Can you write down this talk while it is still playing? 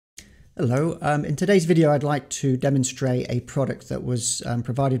Hello, in today's video I'd like to demonstrate a product that was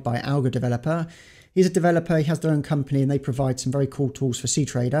provided by Algo Developer. He's a developer, he has their own company and they provide some very cool tools for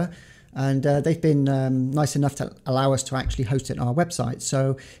cTrader, and they've been nice enough to allow us to actually host it on our website.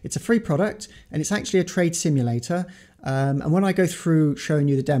 So it's a free product and it's actually a trade simulator, and when I go through showing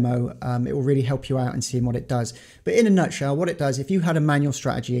you the demo, it will really help you out in seeing what it does. But in a nutshell, what it does, if you had a manual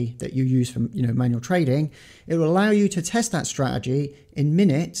strategy that you use for manual trading, it will allow you to test that strategy in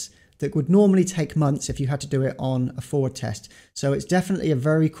minutes that would normally take months if you had to do it on a forward test. So it's definitely a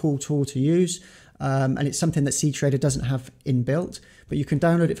very cool tool to use, and it's something that cTrader doesn't have inbuilt, but you can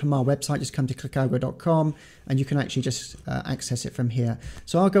download it from our website. Just come to clickalgo.com and you can actually just access it from here.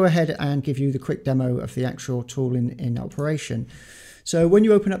 So I'll go ahead and give you the quick demo of the actual tool in operation. So when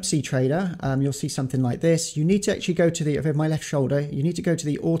you open up cTrader, you'll see something like this. You need to actually go to over my left shoulder, you need to go to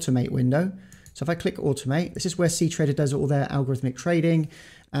the automate window. So if I click automate, this is where cTrader does all their algorithmic trading.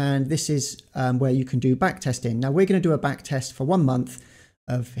 And this is where you can do back testing. Now we're going to do a back test for 1 month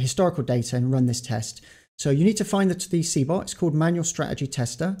of historical data and run this test. So you need to find the CBOT. It's called Manual Strategy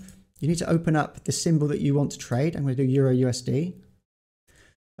Tester. You need to open up the symbol that you want to trade. I'm going to do Euro USD.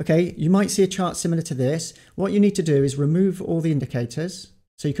 Okay, you might see a chart similar to this. What you need to do is remove all the indicators.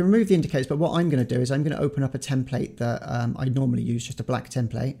 So you can remove the indicators, but what I'm going to do is I'm going to open up a template that I normally use, just a black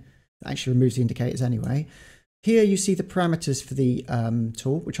template that actually removes the indicators anyway. Here you see the parameters for the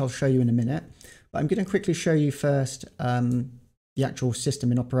tool, which I'll show you in a minute. But I'm going to quickly show you first the actual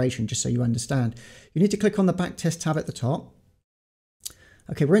system in operation, just so you understand. You need to click on the backtest tab at the top.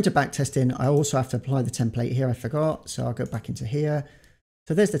 Okay, we're into backtesting. I also have to apply the template here. I forgot, so I'll go back into here.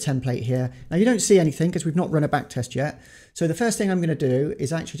 So there's the template here. Now you don't see anything because we've not run a backtest yet. So the first thing I'm going to do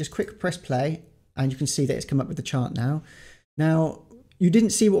is actually just quick press play, and you can see that it's come up with the chart now. Now, you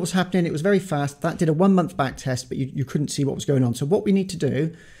didn't see what was happening. It was very fast. That did a 1 month back test, but you couldn't see what was going on. So what we need to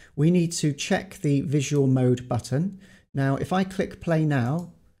do, we need to check the visual mode button. Now, if I click play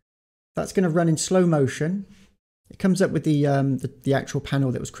now, that's going to run in slow motion. It comes up with the actual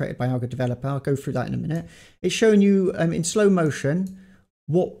panel that was created by Algo Developer. I'll go through that in a minute. It's showing you in slow motion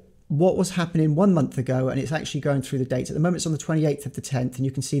what was happening 1 month ago, and it's actually going through the dates. At the moment, it's on the 28th of the 10th, and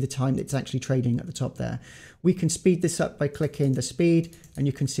you can see the time that it's actually trading at the top there. We can speed this up by clicking the speed, and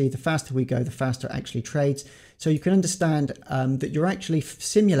you can see the faster we go, the faster it actually trades. So you can understand that you're actually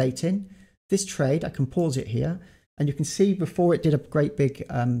simulating this trade. I can pause it here, and you can see before it did a great big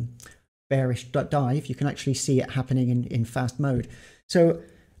bearish dive, you can actually see it happening in fast mode. So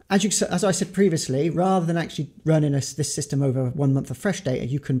as I said previously, rather than actually running this system over 1 month of fresh data,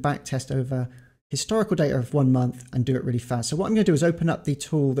 you can back test over historical data of 1 month and do it really fast. So what I'm going to do is open up the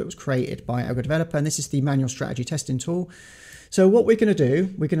tool that was created by Algo Developer, and this is the manual strategy testing tool. So what we're going to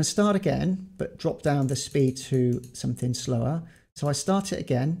do, we're going to start again, but drop down the speed to something slower. So I start it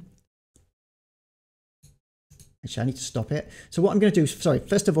again. Actually, I need to stop it. So what I'm going to do,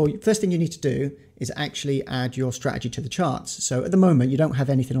 first of all, first thing you need to do is actually add your strategy to the charts. So at the moment, you don't have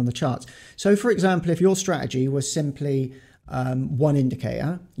anything on the charts. So for example, if your strategy was simply one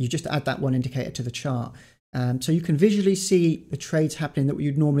indicator, you just add that one indicator to the chart. So you can visually see the trades happening that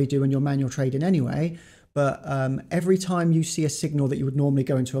you'd normally do in your manual trading anyway. But every time you see a signal that you would normally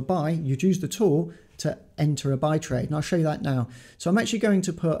go into a buy, you'd use the tool to enter a buy trade. And I'll show you that now. So I'm actually going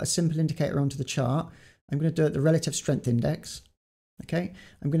to put a simple indicator onto the chart. I'm going to do the relative strength index. Okay,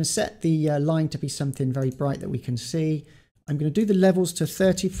 I'm going to set the line to be something very bright that we can see. I'm going to do the levels to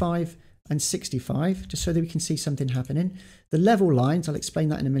 35 and 65, just so that we can see something happening. The level lines, I'll explain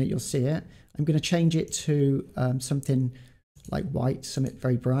that in a minute, you'll see it. I'm going to change it to something like white, something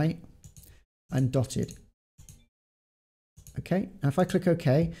very bright, and dotted. Okay, now if I click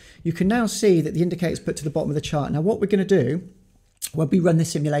OK, you can now see that the indicator is put to the bottom of the chart. Now what we're going to do, when we run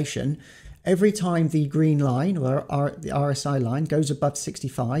this simulation, every time the green line or the RSI line goes above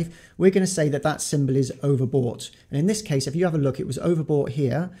 65, we're going to say that that symbol is overbought. And in this case, if you have a look, it was overbought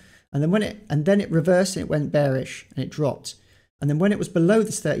here, and then it reversed and it went bearish and it dropped. And then when it was below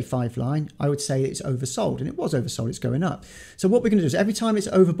this 35 line, I would say it's oversold, and it was oversold. It's going up. So what we're going to do is every time it's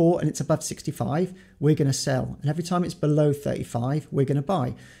overbought and it's above 65, we're going to sell, and every time it's below 35, we're going to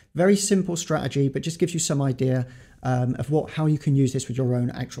buy. Very simple strategy, but just gives you some idea of how you can use this with your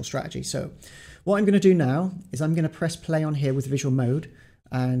own actual strategy. So what I'm going to do now is I'm going to press play on here with visual mode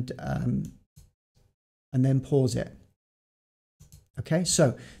and then pause it. Okay,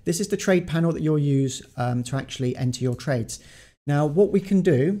 so this is the trade panel that you'll use to actually enter your trades. Now what we can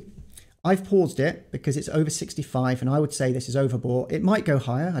do, I've paused it because it's over 65 and I would say this is overbought. It might go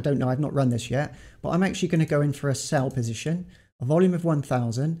higher, I don't know, I've not run this yet, but I'm actually going to go in for a sell position, a volume of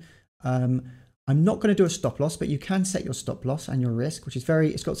 1,000. I'm not going to do a stop loss, but you can set your stop loss and your risk, which is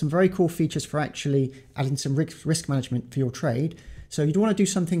it's got some very cool features for actually adding some risk management for your trade. So you'd want to do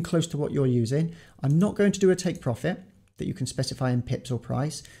something close to what you're using. I'm not going to do a take profit that you can specify in pips or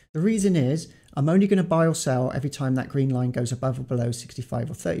price. The reason is I'm only going to buy or sell every time that green line goes above or below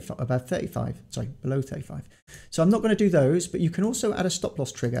 65 or 35, above 35, sorry, below 35. So I'm not going to do those, but you can also add a stop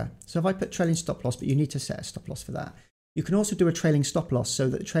loss trigger. So if I put trailing stop loss, but you need to set a stop loss for that. You can also do a trailing stop loss so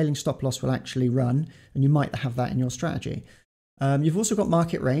that the trailing stop loss will actually run, and you might have that in your strategy. You've also got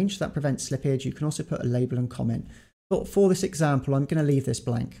market range that prevents slippage. You can also put a label and comment. But for this example, I'm going to leave this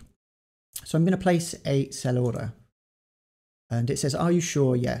blank. So I'm going to place a sell order. And it says, are you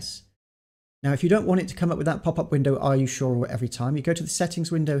sure? Yes. Now, if you don't want it to come up with that pop-up window, are you sure, every time, you go to the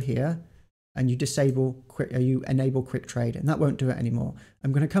settings window here and you enable quick trade, and that won't do it anymore.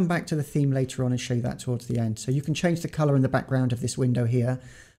 I'm going to come back to the theme later on and show you that towards the end. So you can change the color in the background of this window here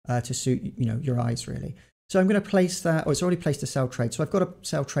to suit your eyes really. So I'm going to place that, it's already placed a sell trade. So I've got a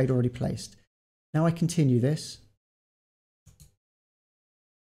sell trade already placed. Now I continue this.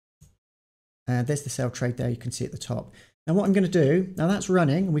 And there's the sell trade there, you can see at the top. Now what I'm going to do, now that's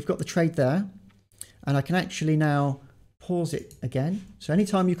running and we've got the trade there, and I can actually now pause it again. So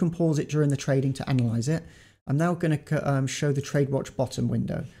anytime you can pause it during the trading to analyze it, I'm now going to show the trade watch bottom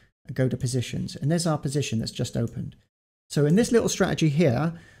window and go to positions, and there's our position that's just opened. So in this little strategy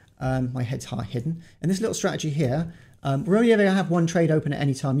here, my head's hidden. In this little strategy here, we're only ever going to have one trade open at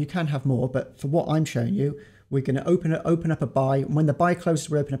any time. You can have more, but for what I'm showing you, we're going to open up a buy. And when the buy closes,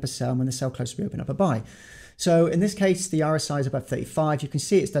 we open up a sell. And when the sell closes, we open up a buy. So in this case, the RSI is above 35. You can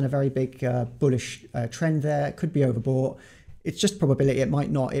see it's done a very big bullish trend there. It could be overbought. It's just probability. It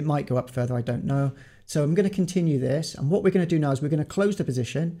might not. It might go up further. I don't know. So I'm going to continue this. And what we're going to do now is we're going to close the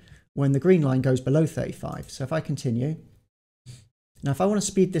position when the green line goes below 35. So if I continue. Now, if I want to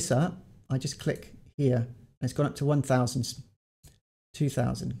speed this up, I just click here. And it's gone up to 1,000,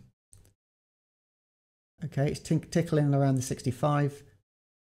 2,000. Okay, it's tickling around the 65.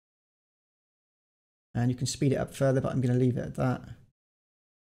 And you can speed it up further, but I'm going to leave it at that.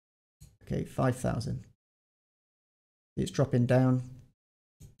 Okay, 5,000. It's dropping down.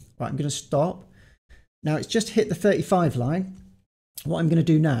 Right, I'm going to stop. Now it's just hit the 35 line. What I'm going to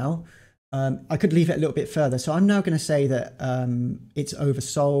do now, I could leave it a little bit further. So I'm now going to say that it's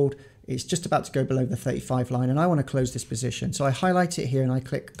oversold. It's just about to go below the 35 line, and I want to close this position. So I highlight it here and I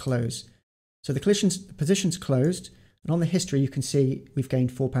click close. So the position's closed, and on the history you can see we've gained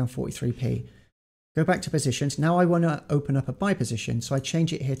 £4.43p. Go back to positions. Now I want to open up a buy position, so I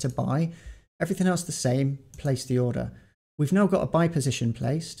change it here to buy. Everything else the same, place the order. We've now got a buy position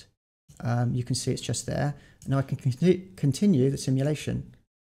placed. You can see it's just there. Now I can continue the simulation.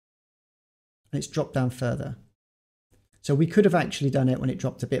 And it's dropped down further. So we could have actually done it when it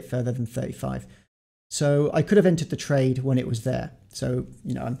dropped a bit further than 35. So I could have entered the trade when it was there. So,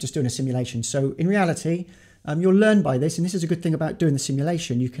 I'm just doing a simulation. So in reality, you'll learn by this. And this is a good thing about doing the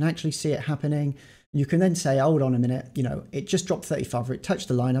simulation. You can actually see it happening. You can then say, hold on a minute, it just dropped 35 or it touched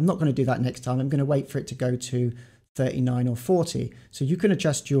the line. I'm not going to do that next time. I'm going to wait for it to go to 39 or 40. So you can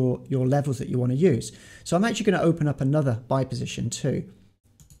adjust your levels that you want to use. So I'm actually going to open up another buy position too.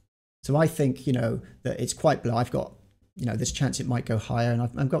 So I think, that it's quite below. I've got, this chance it might go higher, and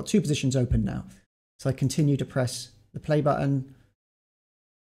I've got two positions open now. So I continue to press the play button,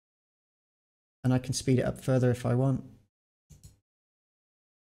 and I can speed it up further if I want.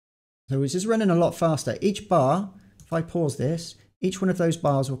 So it's just running a lot faster. Each bar, if I pause this, each one of those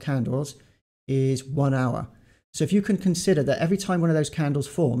bars or candles is 1 hour. So if you can consider that every time one of those candles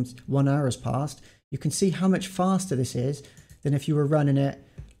forms, 1 hour has passed, you can see how much faster this is than if you were running it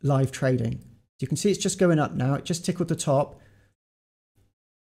live trading. So you can see it's just going up now. It just tickled the top,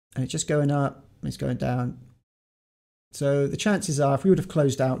 and it's just going up, and it's going down. So the chances are, if we would have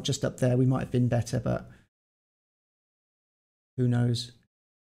closed out just up there, we might have been better, but who knows?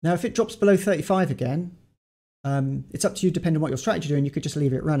 Now, if it drops below 35 again, it's up to you depending on what your strategy is doing. You could just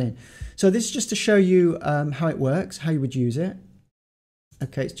leave it running. So this is just to show you how it works, how you would use it.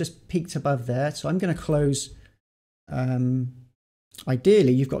 Okay, it's just peaked above there. So I'm going to close.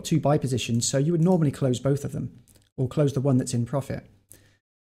 Ideally, you've got two buy positions, so you would normally close both of them, or close the one that's in profit.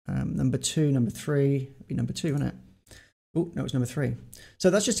 Number 2, number 3, it'd be number 2, wouldn't it? Oh, no, it's number 3. So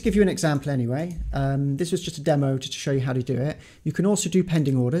that's just to give you an example anyway. This was just a demo just to show you how to do it. You can also do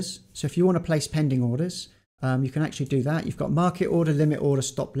pending orders. So if you want to place pending orders, you can actually do that. You've got market order, limit order,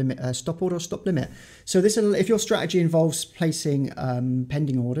 stop limit, stop order, stop limit. So this, if your strategy involves placing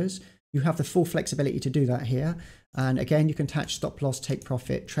pending orders, you have the full flexibility to do that here. And again, you can attach stop loss, take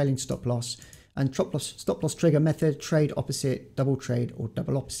profit, trailing stop loss, and stop loss trigger method, trade opposite, double trade, or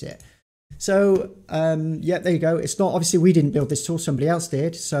double opposite. So yeah, there you go. It's not, obviously we didn't build this tool, somebody else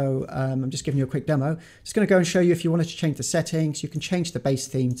did. So I'm just giving you a quick demo. Just going to go and show you, if you wanted to change the settings, you can change the base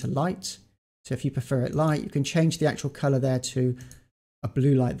theme to light. So if you prefer it light, you can change the actual color there to a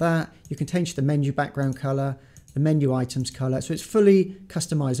blue like that. You can change the menu background color, the menu items color. So it's fully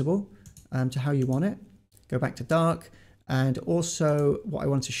customizable to how you want it. Go back to dark. And also what I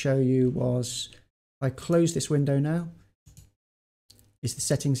wanted to show you was, if I close this window now, is the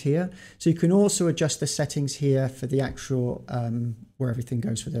settings here. So you can also adjust the settings here for the actual, where everything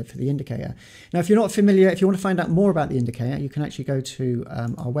goes for the indicator. Now, if you're not familiar, if you want to find out more about the indicator, you can actually go to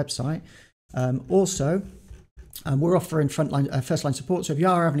our website. Also, we're offering first line support. So if you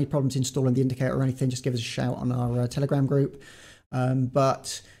are having any problems installing the indicator or anything, just give us a shout on our Telegram group.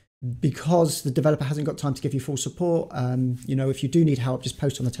 But because the developer hasn't got time to give you full support, you know, if you do need help, just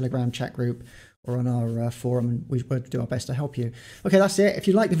post on the Telegram chat group or on our forum, and we will do our best to help you. Okay, that's it. If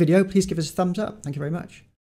you like the video, please give us a thumbs up. Thank you very much.